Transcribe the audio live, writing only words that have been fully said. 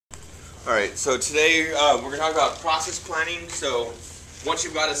Alright, so today we're going to talk about process planning. So once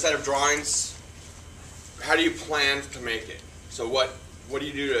you've got a set of drawings, how do you plan to make it? So what do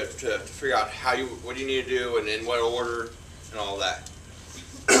you do to figure out what do you need to do and in what order and all that?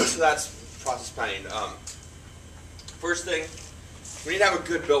 So that's process planning. First thing, we need to have a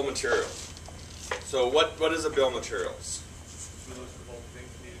good bill of materials. So what is a bill of materials? The list of all the things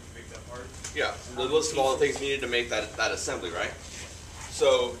needed to make that part? Yeah, the list of all the things needed to make that assembly, right?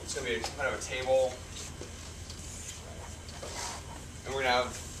 So it's going to be kind of a table, and we're going to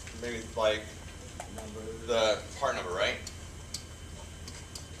have maybe like the part number, right?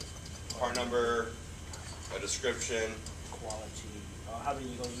 Part number, a description, quality. How many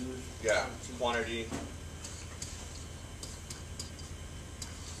you gonna use? yeah, quantity,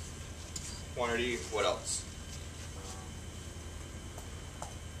 what else?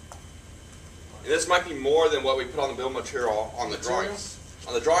 And this might be more than what we put on the bill of material on the drawings.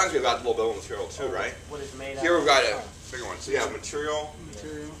 On the drawings, we've got the little bill of material too, right? What is made out Here of? we've got a bigger one. So yeah, material.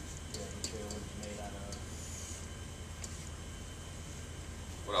 Material. Yeah, material what it's made out of.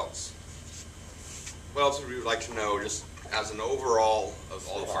 What else? What else would we like to know just as an overall of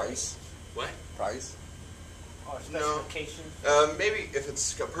all the parts? What? Price? Or No. specifications? Maybe if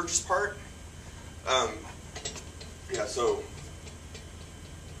it's a purchase part. Yeah, so.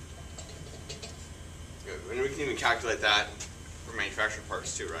 And we can even calculate that for manufacturing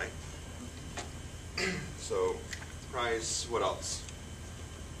parts too, right? So, price, what else?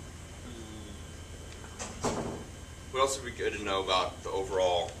 What else would be good to know about the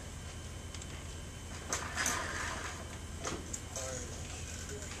overall?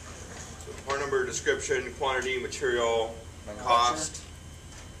 So part number, description, quantity, material, cost.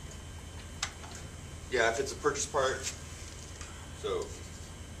 Yeah, if it's a purchase part. So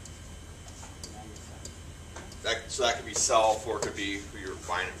that could be self, or it could be who you're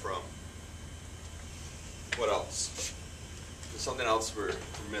buying it from. What else? There's something else we're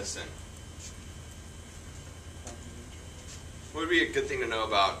missing. What would be a good thing to know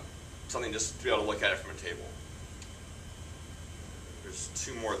about something just to be able to look at it from a table? There's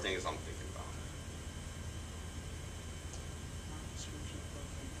two more things I'm thinking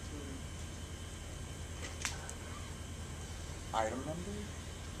about. Item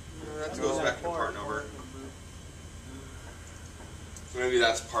number? That goes back to part number. So maybe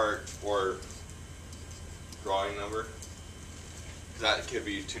that's part or drawing number. That could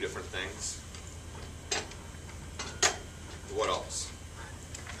be two different things. What else?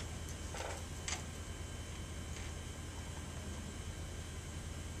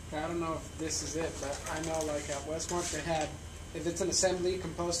 I don't know if this is it, but I know like at Westmark they had, if it's an assembly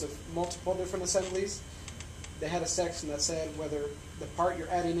composed of multiple different assemblies, they had a section that said whether the part you're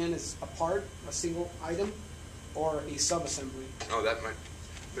adding in is a part, a single item, or a sub-assembly. Oh, that might.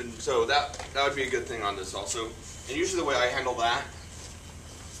 So that would be a good thing on this also. And usually the way I handle that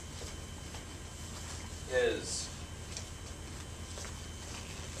is,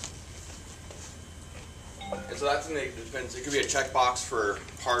 and so that's in the, it depends. It could be a checkbox for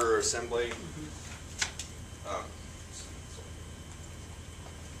part or assembly.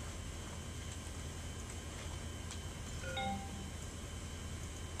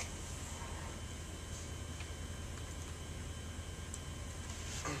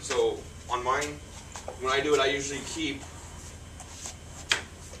 So on mine, when I do it, I usually keep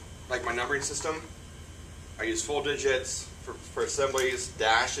like my numbering system. I use full digits for assemblies,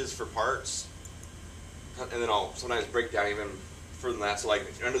 dashes for parts, and then I'll sometimes break down even further than that. So like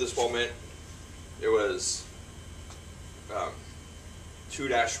under this weldment, it was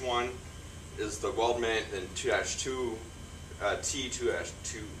 2-1 is the weldment, then 2-2, T,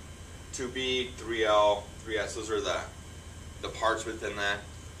 2-2, 2B, 3L, 3S. Those are the parts within that.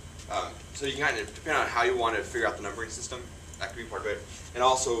 So you can kind of, depending on how you want to figure out the numbering system, that could be part of it. And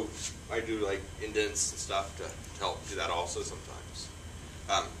also, I do like indents and stuff to help do that also sometimes.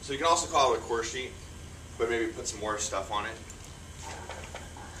 So you can also call it a core sheet, but maybe put some more stuff on it.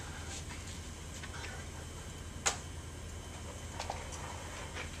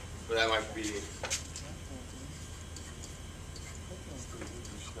 But that might be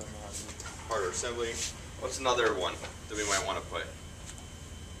part of assembly. What's another one that we might want to put?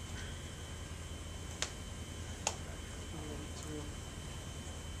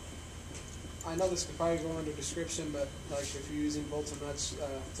 I know this could probably go under description, but like if you're using bolts and nuts,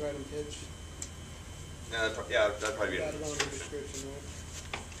 thread and pitch, Yeah, that'd probably be add in it the under description. description,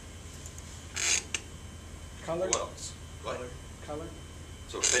 right? Color? What else? What? Color?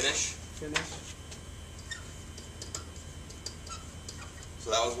 So finish. Finish?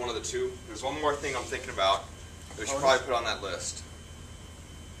 So that was one of the two. There's one more thing I'm thinking about that we should probably put on that list.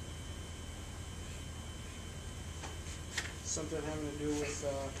 Something having to do with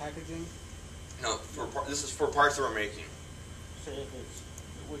packaging? No, this is for parts that we're making. So if it's,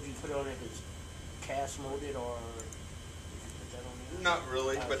 would you put it on if it's cast molded or would you put that on there? Not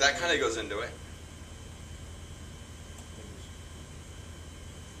really, but that kind of goes into it.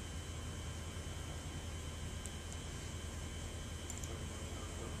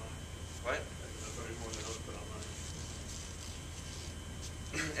 What? That's always more than I would put on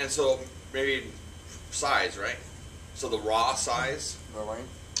mine. And so maybe size, right? So the raw size. Lorraine?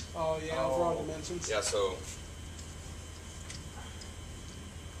 Oh yeah, overall dimensions. Yeah. So.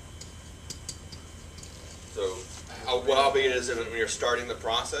 So how big is it when you're starting the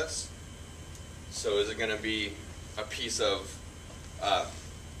process? So is it going to be a piece of?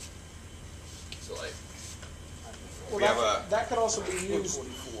 So like. Well, We have a- that could also be used.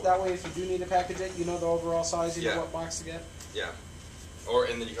 That way, if you do need to package it, you know the overall size, you Yeah. know what box to get. Yeah.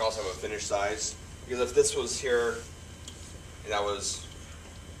 And then you can also have a finished size. Because if this was here, and that was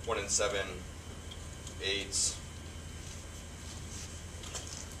 1 7/8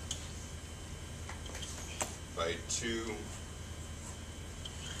 by 2.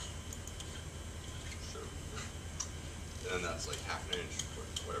 Sure. And then that's like half an inch,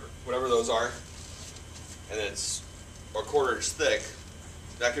 whatever those are. And then it's a 1/4 inch thick.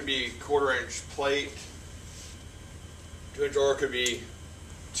 That could be 1/4 inch plate, 2 inch, or it could be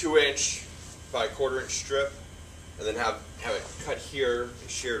 2 inch by 1/4 inch strip, and then have it cut here and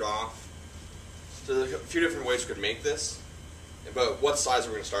sheared off. So there's a few different ways we could make this, but what size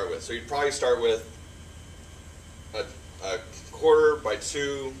we're going to start with? So you'd probably start with a 1/4 by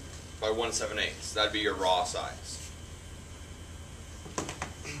 2 by 1 7/8. That'd be your raw size.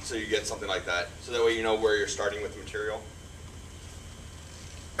 So you get something like that. So that way you know where you're starting with the material.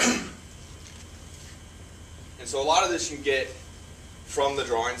 And so a lot of this you can get from the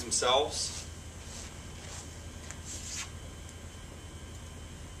drawings themselves.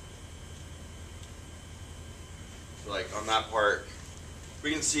 So like on that part,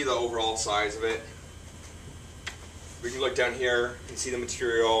 we can see the overall size of it. We can look down here, we can see the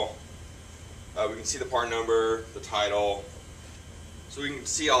material, we can see the part number, the title. So we can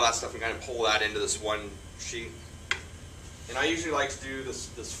see all that stuff and kind of pull that into this one sheet. And I usually like to do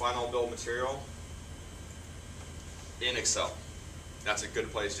this final bill of material in Excel. That's a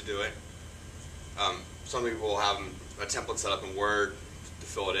good place to do it. Some people will have a template set up in Word to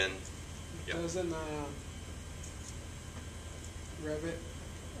fill it in. Yep. Doesn't Revit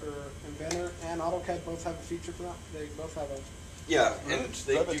or Inventor and AutoCAD both have a feature for that? They both have a. Yeah, and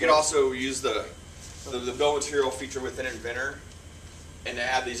you can also use the bill of material feature within Inventor and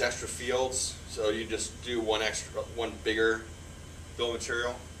add these extra fields. So you just do one bigger bill of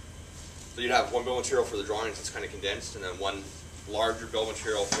material. So you'd have one bill of material for the drawings that's kind of condensed, and then one larger bill of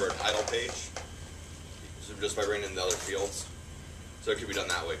material for a title page. So just by bringing in the other fields. So it could be done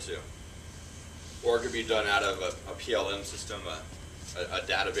that way too. Or it could be done out of a PLM system, a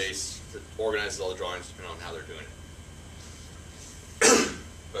database that organizes all the drawings depending on how they're doing it.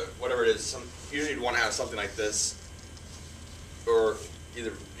 But whatever it is, usually you'd want to have something like this, or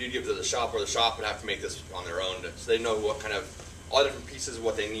either you'd give it to the shop, or the shop would have to make this on their own, so they know what kind of, all the different pieces of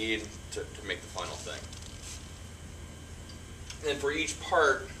what they need to make the final thing. And for each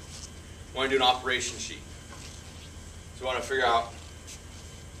part, we want to do an operation sheet. So we want to figure out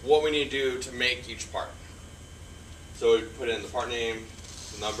what we need to do to make each part. So we put in the part name,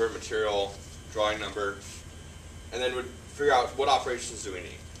 the number, material, drawing number, and then we'd figure out what operations do we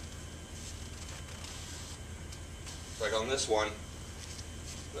need. Like on this one,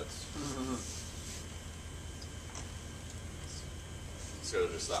 let's go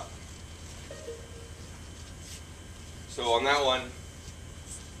to just that one. So on that one,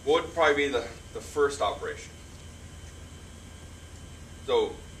 what would probably be the first operation?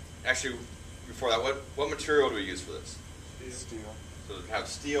 So actually, before that, what material do we use for this? Steel. So we have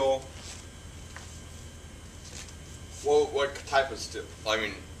steel. What type of steel? I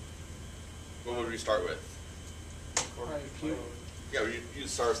mean, what would we start with? Probably cube. Yeah, you'd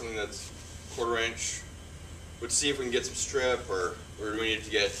start with something that's 1/4 inch. We'd see if we can get some strip, or do we need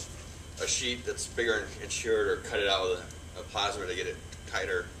to get a sheet that's bigger and sheared, or cut it out with a plasma to get it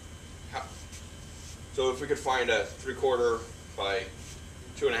tighter. So if we could find a 3/4 by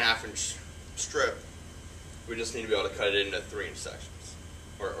 2.5 inch strip, we just need to be able to cut it into 3 inch sections,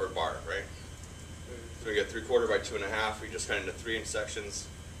 or bar, right? So we get 3/4 by 2.5, we just cut into 3 inch sections.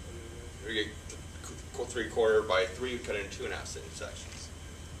 We get 3/4 by 3, we cut it into 2.5 inch sections,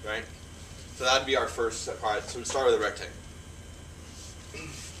 right? So that'd be our first part. So we'd start with a rectangle.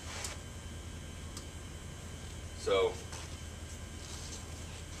 So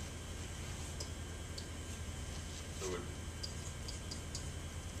we'd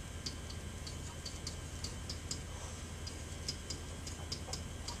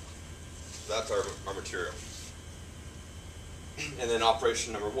that's our material. And then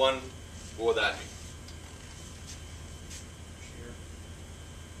operation number 1, what would that be?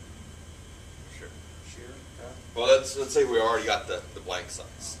 Sure. Shear, cut, Well, let's say we already got the blank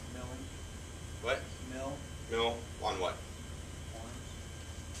size. milling, What? mill, Mill on what? corners.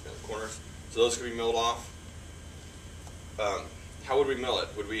 The corners. So those could be milled off. How would we mill it?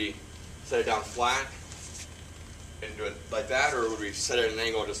 Would we set it down flat and do it like that, or would we set it at an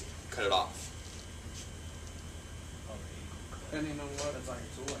angle and just cut it off? Depending on what. Depends on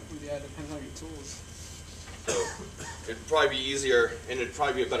your tooling. Yeah, it depends on your tools. So it'd probably be easier, and it'd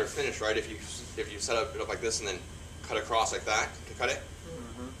probably be a better finish, right? If you set it up like this and then cut across like that to cut it.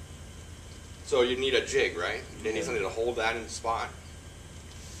 Mm-hmm. So you need a jig, right? You need something to hold that in the spot.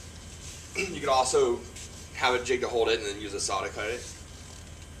 You could also have a jig to hold it and then use a saw to cut it.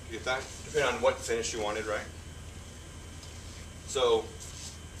 You get that? Depending on what finish you wanted, right? So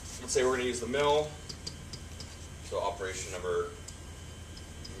let's say we're going to use the mill. So operation number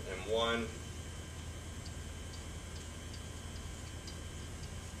M1.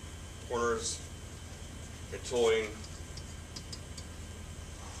 Corners and tooling.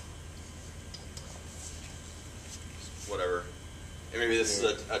 Whatever. And maybe this is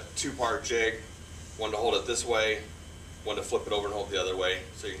a 2-part jig. One to hold it this way, one to flip it over and hold it the other way.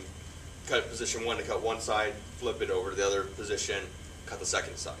 So you can cut position 1 to cut one side, flip it over to the other position, cut the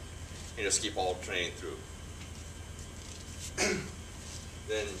second side. And just keep alternating through.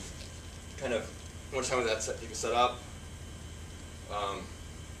 Then kind of how much time that you can set up.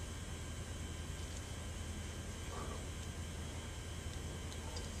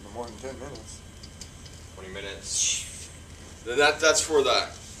 No more than 10 minutes. 20 minutes. Then that's for the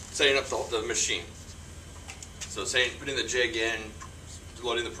setting up the machine. So putting the jig in,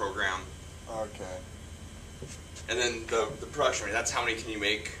 loading the program, Okay. and then the production rate. That's how many can you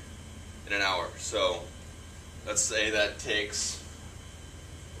make in an hour. So let's say that takes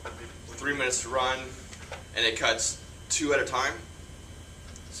 3 minutes to run, and it cuts 2 at a time.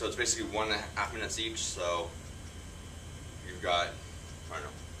 So it's basically 1.5 minutes each. So you've got, I don't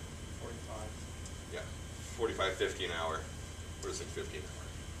know, 45. yeah, 45, 50 an hour. What is it, 50 an hour?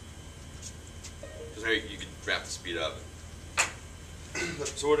 Because maybe you could ramp the speed up.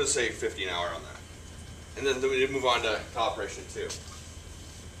 So we'll just say 50 an hour on that. And then we move on to operation 2.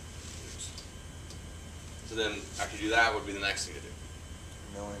 So then after you do that, what would be the next thing to do?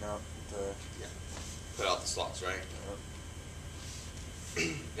 Milling out the. Yeah. Cut out the slots, right?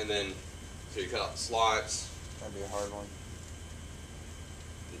 And then, so you cut out the slots. That'd be a hard one.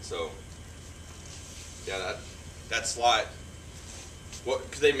 And so, yeah, that slot,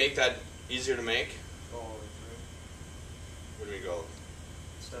 could they make that easier to make? Go all the way through. Where do we go?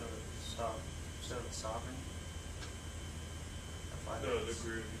 Instead of it stopping. The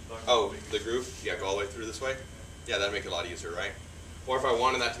groove. Oh, the groove? Yeah, go all the way through this way? Yeah, that'd make it a lot easier, right? Or if I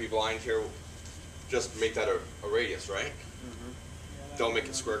wanted that to be blind here, just make that a radius, right? Mm-hmm. Don't make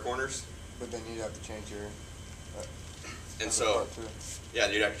it square corners. But then you'd have to change your. And other so, part too. yeah,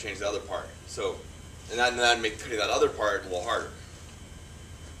 you'd have to change the other part. So, and that'd make cutting that other part a little harder.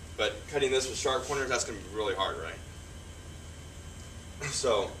 But cutting this with sharp corners, that's going to be really hard, right?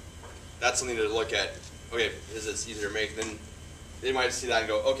 So, that's something to look at. Okay, is this easier to make? Then they might see that and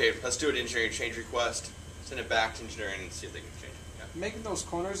go, okay, let's do an engineering change request, send it back to engineering and see if they can change it. Yeah. Making those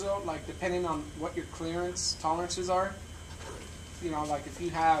corners though, like depending on what your clearance tolerances are, like if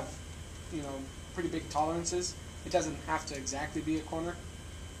you have, pretty big tolerances, it doesn't have to exactly be a corner.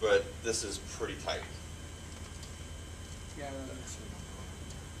 But this is pretty tight. Yeah,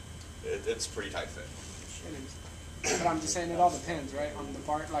 It's pretty tight fit. it is. But I'm just saying it all depends, right, on the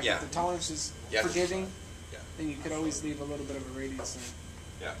part. Like Yeah. if the tolerance is Yeah. forgiving, Yeah. then you could always leave a little bit of a radius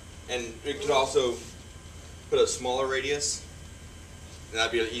there. Yeah, and it could also put a smaller radius, and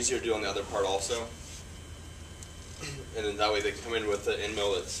that'd be easier to do on the other part also. And then that way they can come in with the end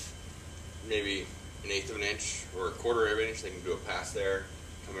mill that's maybe 1/8 of an inch or 1/4 of an inch. They can do a pass there,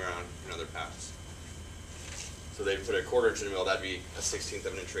 come around another pass. So they'd put a 1/4 inch in the mill. That'd be a 1/16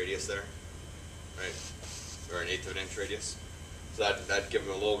 of an inch radius there, right? Or 1/8 of an inch radius. So that'd give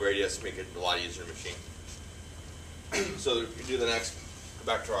them a little radius, make it a lot easier to machine. So we do the next, go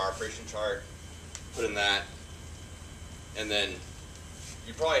back to our operation chart, put in that, and then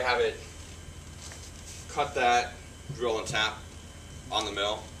you probably have it cut that, drill and tap on the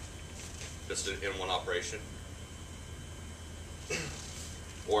mill, just in one operation.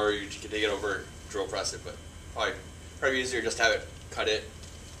 Or you can take it over, drill press it, but probably easier just to have it, cut it,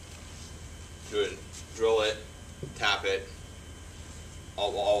 do it, drill it, tap it,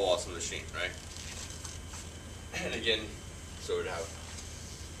 all while it's in the machine, right? And again, so we'd have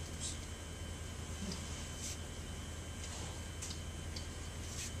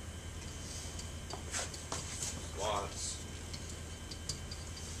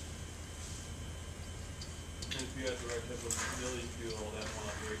do all that one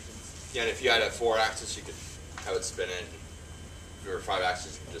operations. Yeah, and if you had a 4-axis, you could have it spin it. If you were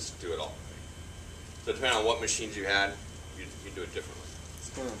 5-axis, you could just do it all. So depending on what machines you had, you do it differently. It's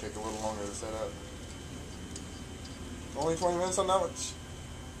gonna take a little longer to set up. Only 20 minutes on that much?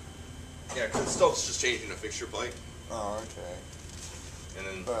 Yeah, because it's still just changing a fixture plate. Oh, okay. And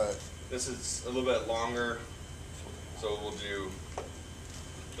then But this is a little bit longer, so we'll do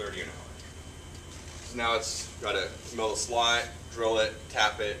 30 an hour. So now it's got to mill the slot, drill it,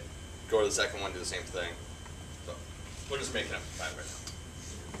 tap it, go to the second one, do the same thing. So we're just making up time right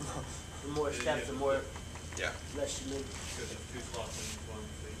now. The more steps, the more Yeah, less you need. Because there's 2 slots in each one.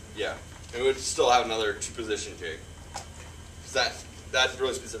 yeah. And we'd still have another 2-position jig. 'Cause that's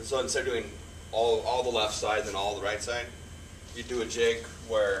really specific. So instead of doing all the left side and then all the right side, you do a jig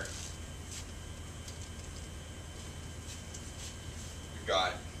where you've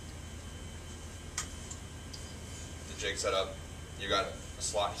got the jig set up. You got a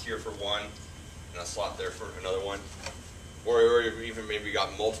slot here for one and a slot there for another one. Or even maybe you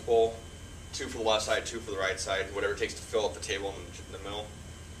got multiple, 2 for the left side, 2 for the right side, whatever it takes to fill up the table in the middle.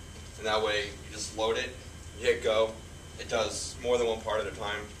 And that way you just load it, you hit go, it does more than one part at a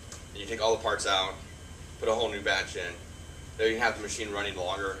time. And you take all the parts out, put a whole new batch in. There you can have the machine running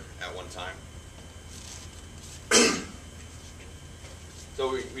longer at one time.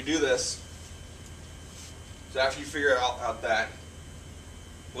 So we do this. So after you figure out that,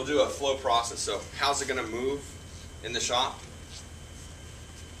 we'll do a flow process. So how's it going to move in the shop?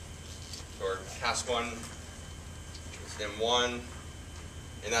 Or task 1 is M1,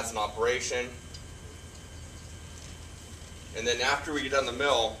 and that's an operation. And then after we get done the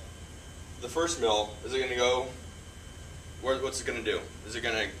mill, the first mill, is it going to go, what's it going to do? Is it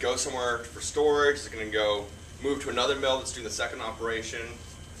going to go somewhere for storage? Is it going to go move to another mill that's doing the second operation?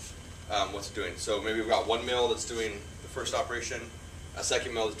 What's it doing? So maybe we've got one mill that's doing the first operation, a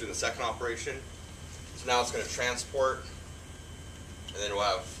second mill that's doing the second operation. So now it's going to transport, and then we'll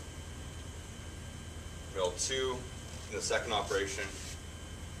have mill 2 in the second operation.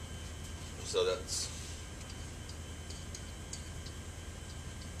 So that's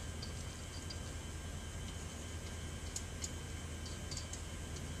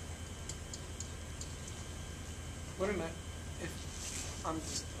Wouldn't it,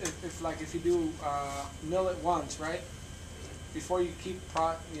 if you do mill it once, right? Before you keep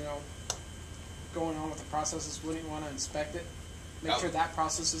going on with the processes, wouldn't you want to inspect it? Make sure that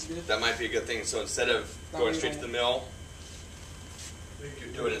process is good. that might be a good thing. So instead of That going way straight you to the don't- mill,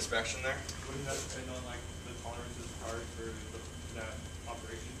 do an inspection there. Wouldn't that depend on like the tolerances hard for that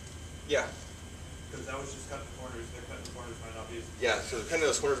operation? Yeah, Because that was just cutting the corners. They're cutting the corners might not be as. yeah. So cutting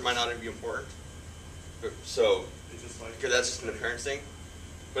those corners might not even be important. So It's just like. because that's just an appearance thing.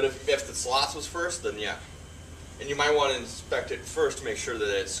 But if the slots was first, then yeah. And you might want to inspect it first to make sure that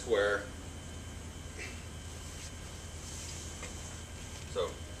it's square. So,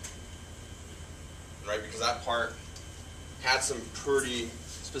 right, because that part had some pretty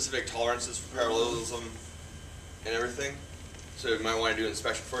specific tolerances for parallelism and everything. So you might want to do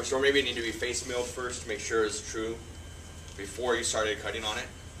inspection first, or maybe it need to be face milled first to make sure it's true before you started cutting on it.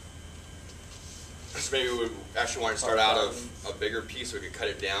 So maybe we would actually want to start out of a bigger piece so we could cut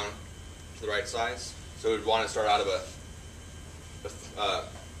it down to the right size. So we'd want to start out of a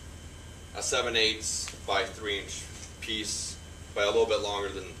 7/8 by 3-inch piece by a little bit longer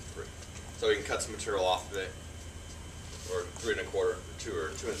than 3. So we can cut some material off of it, or 3 1/4, or 2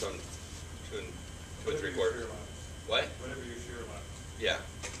 and 3/4. Whatever your shear allows. What? Whatever your shear allows. Yeah.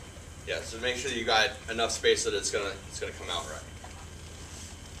 Yeah, so make sure that you got enough space that it's gonna come out right.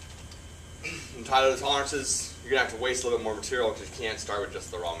 And tied to the tolerances, you're gonna have to waste a little bit more material because you can't start with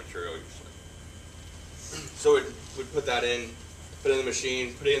just the raw material usually. So we'd put that in, put it in the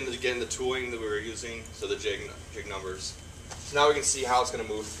machine, put in again the tooling that we were using, so the jig numbers. So now we can see how it's gonna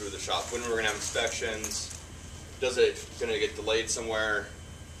move through the shop. When we're gonna have inspections, does it gonna get delayed somewhere?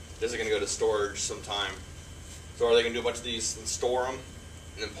 Is it gonna go to storage sometime? So are they gonna do a bunch of these and store them,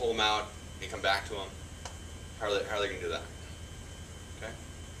 and then pull them out and come back to them? How are they gonna do that? Okay.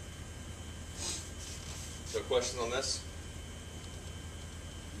 So questions on this?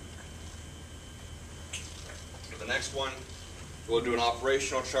 For the next one, we'll do an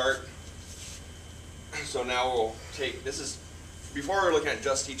operational chart. So now we'll take, this is, before we were looking at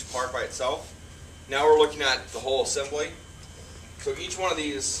just each part by itself. Now we're looking at the whole assembly. So each one of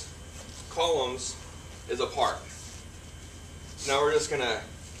these columns is a part. Now we're just going to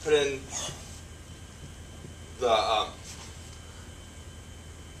put in the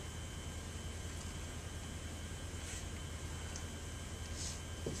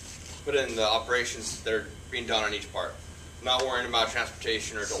operations that are being done on each part. not worrying about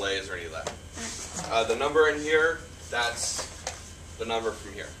transportation or delays or any of that. The number in here, that's the number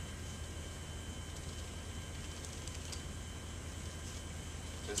from here.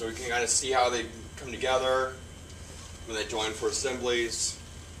 And so we can kind of see how they come together when they join for assemblies,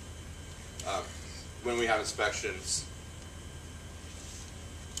 when we have inspections,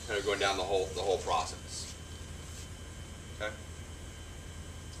 kind of going down the whole process. Okay.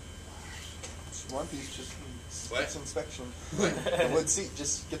 One piece just What? skips inspection. The wood seat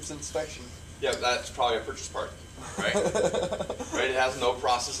just skips inspection. Yeah, that's probably a purchase part, right? Right. It has no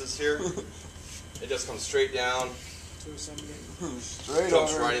processes here. It just comes straight down, To assembly. Straight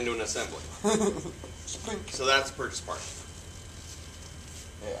jumps over. right into an assembly. Splink. So that's a purchase part.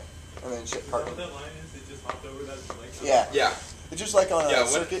 Yeah. And then shit Is that parking. what that line is? They just hopped over that like. Yeah. Yeah, It's just like on a Yeah, when-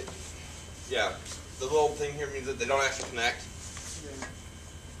 circuit. yeah. The little thing here means that they don't actually connect.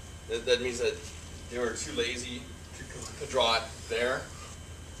 Yeah. That means that they were too lazy to draw it there.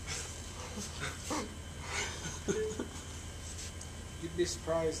 You'd be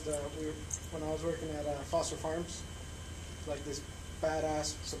surprised. When I was working at Foster Farms, like this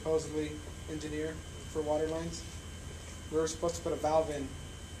badass supposedly engineer for water lines, we were supposed to put a valve in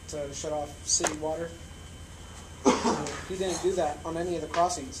to shut off city water. He didn't do that on any of the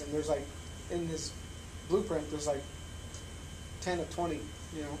crossings, and there's like in his blueprint there's like 10 to 20,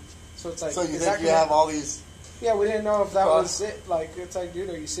 you know. So it's like, So you is think that you gonna- have all these? Yeah, we didn't know if that Cross- was it. Like, it's like, dude,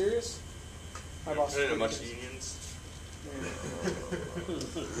 are you serious? My boss. Didn't have was much pretty unions. pissed.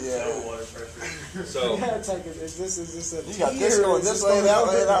 Yeah. No water pressure. So, Yeah, it's like, is this a You got T this or going is this way, that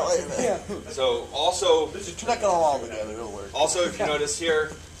way, that way. Yeah. so also, Just connect them all together. It'll work. also if you notice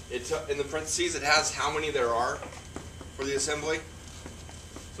here, in the parentheses it has how many there are for the assembly.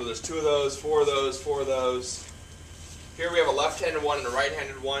 So there's 2 of those, 4 of those, 4 of those. Here we have a left-handed one and a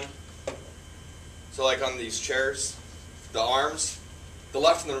right-handed one. So like on these chairs, the arms, the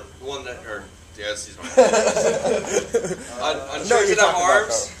left and the one that are yes, these ones. on No, chairs you're that have talking about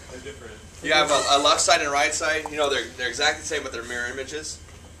arms, They're different. you have a left side and a right side. You know they're exactly the same, but they're mirror images.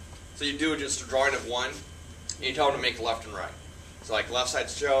 So you do just a drawing of one, and you tell them to make left and right. So like left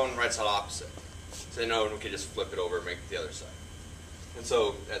side's shown, right side opposite. So they know we can just flip it over and make it the other side. And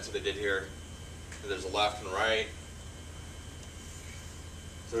so that's what they did here. There's a left and right.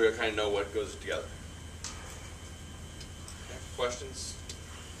 So we kind of know what goes together. Okay, questions?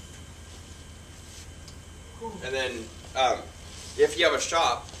 And then if you have a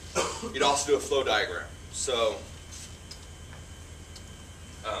shop, you'd also do a flow diagram. So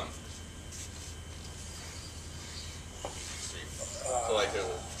let's see. So like there's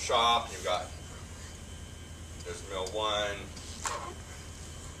a shop, and you've got there's mill 1,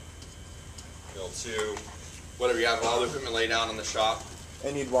 mill 2, whatever. You have all the equipment laid out on the shop,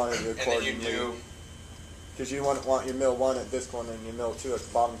 And you'd want it and then you accordingly. do Because you want your mill 1 at this corner and your mill 2 at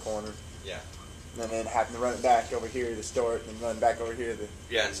the bottom corner. yeah. And then having to run it back over here to store it and run back over here to...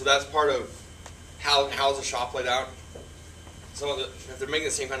 Yeah, and so that's part of how's the shop laid out. Some of the, if they're making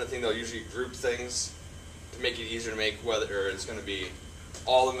the same kind of thing, they'll usually group things to make it easier to make whether it's going to be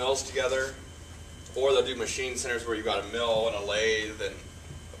all the mills together, or they'll do machine centers where you've got a mill and a lathe and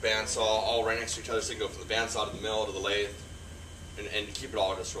a bandsaw all right next to each other, so you can go from the bandsaw to the mill to the lathe, and keep it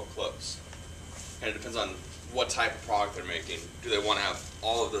all just real close. And it depends on what type of product they're making. Do they want to have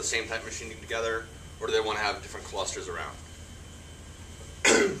all of the same type of machining together, or do they want to have different clusters around?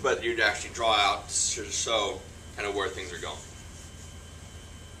 But you'd actually draw out to show kind of where things are going.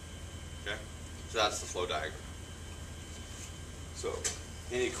 Okay? So that's the flow diagram. So,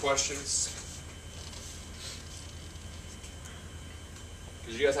 any questions?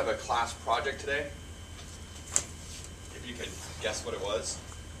 Because you guys have a class project today. If you could guess what it was.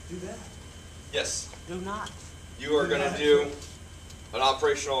 Do that. Yes. Do not. You are going to do an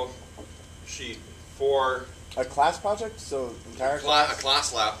operational sheet for A class project? So entire a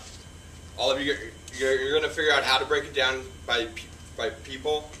class lab. All of you, you're going to figure out how to break it down by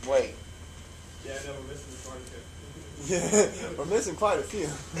people. Wait. Yeah, I know we're missing the part too. Yeah, we're missing quite a few.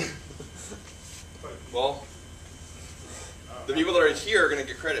 Well, the people that are here are going to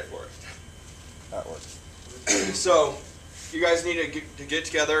get credit for it. That works. So, you guys need to get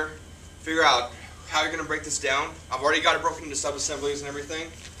together, figure out how you're going to break this down. I've already got it broken into sub-assemblies and everything.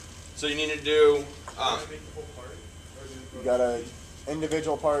 So you need to do, Can I make the whole part? Or is it You got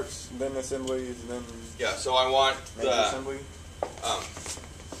individual parts, then assemblies, and then yeah, so I want major the, assembly. I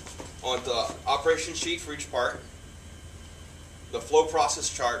want the operation sheet for each part, the flow process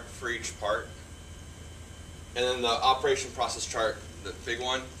chart for each part, and then the operation process chart, the big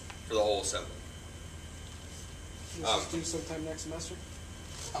one, for the whole assembly. Let's just do sometime next semester.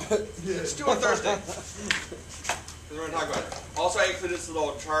 Let's do it Thursday. we're going to talk about it. Also, I included this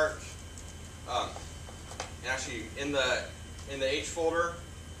little chart. And actually, in the H folder,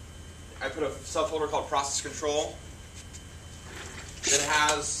 I put a subfolder called Process Control that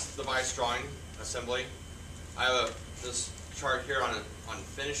has the device drawing assembly. I have this chart here on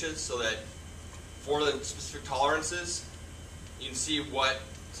finishes, so that for the specific tolerances, you can see what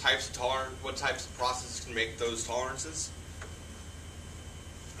types of processes can make those tolerances.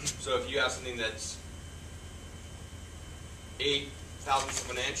 So if you have something that's 8 thousandths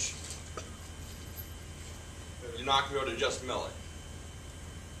of an inch, you're not going to be able to just mill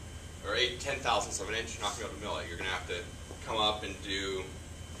it. Or 8 10,000ths of an inch, you're not going to be able to mill it. You're going to have to come up and do.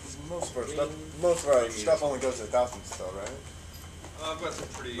 Most of our stuff only goes to thousandths, though, right? I've got some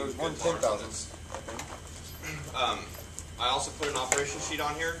pretty There's good one tolerance on 10,000ths, I think. this. I also put an operation sheet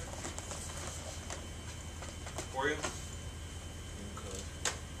on here for you.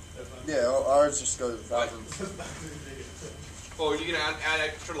 Yeah, ours just goes to thousandths. Well, you can add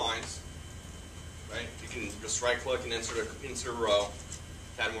extra lines, right? You can just right-click and insert a row.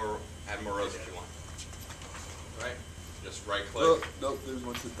 Add more rows if you want. Right? Just right-click, Nope, there's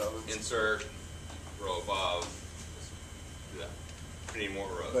one 10,000ths. insert, row above. Do that. We need more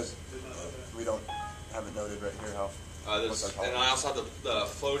rows. But we don't have it noted right here how. What's our And I also have the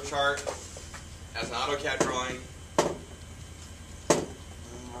flow chart as an AutoCAD drawing.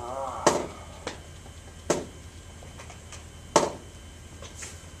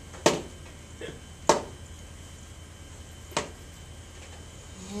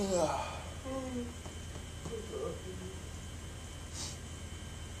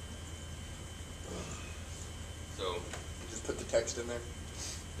 So, Just put the text in there.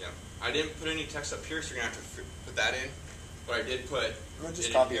 yeah. I didn't put any text up here, so you're going to have to put that in. But I did put We'll just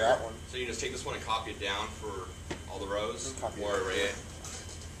it copy in here. that one. So you can just take this one and copy it down for all the rows, Copy or it. array it.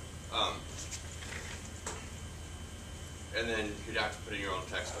 And then you'd have to put in your own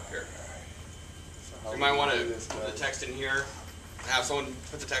text up here. So You might want to do this, put the guys? text in here, have someone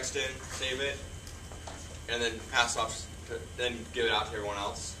put the text in, save it, and then pass off, then give it out to everyone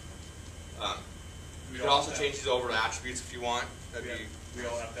else. You can also change these over to attributes if you want. That'd be, We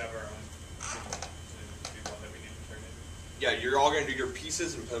all have to have our own. And do one that we need to turn in. yeah, you're all going to do your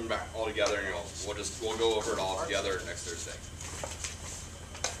pieces and put them back all together, and we'll go over it all together next Thursday.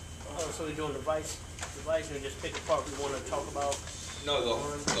 Oh, so we're doing device, and just pick a part we want to talk about. No,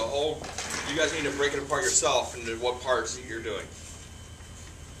 the whole, you guys need to break it apart yourself into what parts you're doing.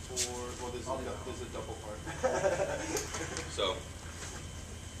 Well, this is a double part. So,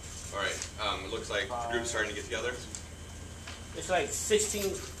 all right, it looks like the group's starting to get together. It's like 16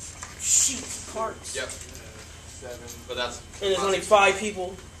 sheets, parts. Yep, 7, but that's. And there's only 5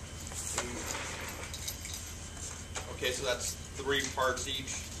 people. Okay, so that's 3 parts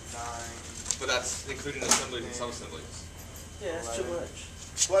each, 9. but that's including assemblies and sub-assemblies. Yeah, that's too much.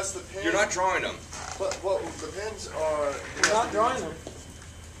 Plus the pins. You're not drawing them. Well, the pins are. We're not drawing them.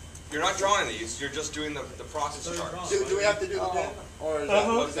 You're not drawing these. You're just doing the process So they're charts. drawn. Do we have to do the pin, or is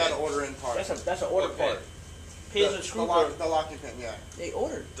Uh-huh. that an order in part? That's an order Okay. part. Pins and screw part. The locking pin, yeah. They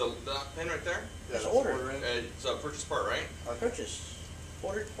ordered. The pin right there. Yeah, That's order. in. It's a purchase part, right? Purchase.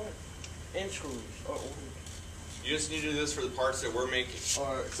 Ordered part. And screws are ordered. You just need to do this for the parts that we're making.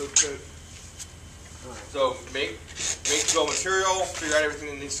 Or so could. So make the bill of material, figure out everything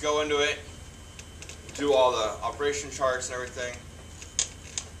that needs to go into it, do all the operation charts and everything,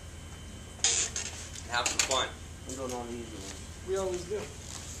 and have some fun. I'm doing all the easy ones. We always do.